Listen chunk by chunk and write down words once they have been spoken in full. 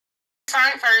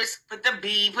sign first. Put the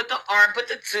B, put the R, put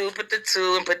the 2, and put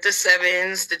the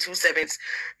 7s, the 2 7s.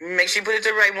 Make sure you put it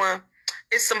the right one.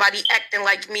 Is somebody acting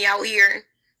like me out here?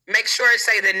 Make sure it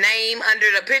say the name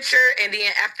under the picture, and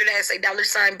then after that say $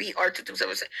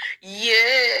 BR227.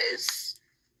 Yes.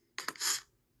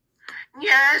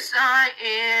 Yes, I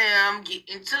am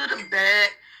getting to the bed.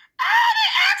 I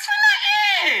didn't ask for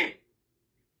nothing.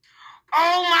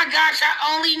 Oh my gosh,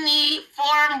 I only need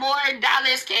 $4 more.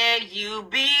 Can you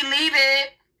believe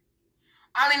it?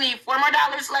 I only need $4 more,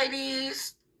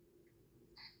 ladies.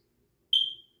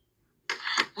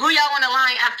 Who y'all want to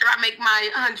line after I make my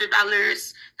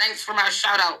 $100? Thanks for my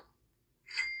shout out.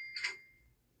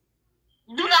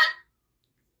 Do not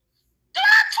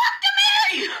talk to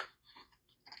me.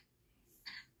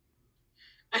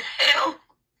 The hell?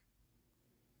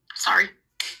 Sorry.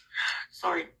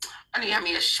 I need to have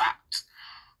me a shot.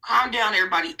 Calm down,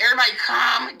 everybody. Everybody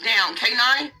calm down.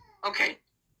 K9? Okay.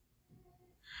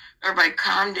 Everybody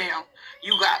calm down.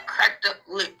 You got cracked up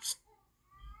lips.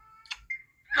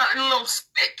 Got a little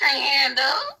spit can't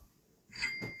handle.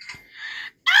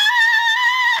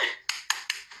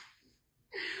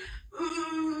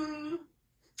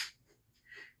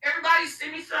 Everybody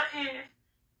send me something.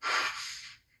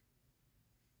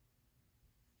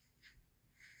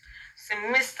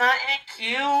 Send me something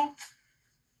cute.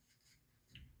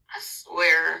 I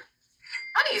swear.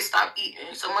 I need to stop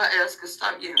eating so my ass can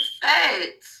stop getting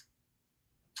fat.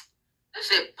 That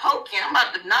shit poking. I'm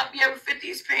about to not be able to fit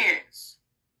these pants.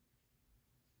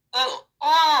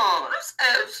 This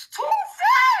ass too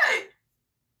fat.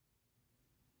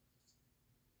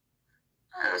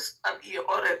 I gotta stop eating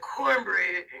all that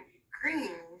cornbread and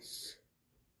greens.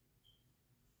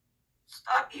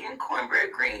 Stop eating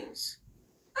cornbread greens.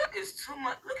 That is too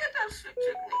much. Look at that shit,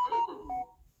 chicken.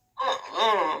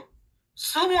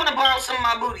 So want to borrow some of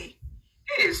my booty.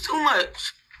 It is too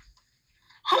much.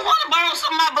 Who want to borrow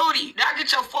some of my booty? Did I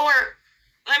get your fork?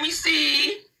 Let me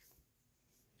see.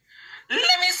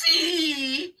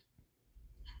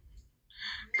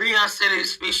 Breon said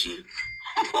it's fishy.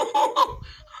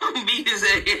 Beat his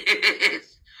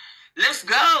ass. Let's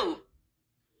go.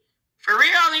 For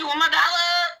real, you want my $1?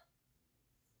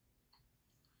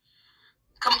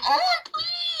 Come on,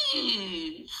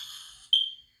 please.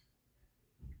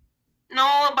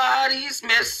 Nobody's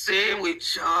messing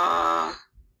with y'all.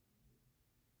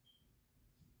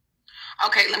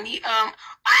 Okay, let me,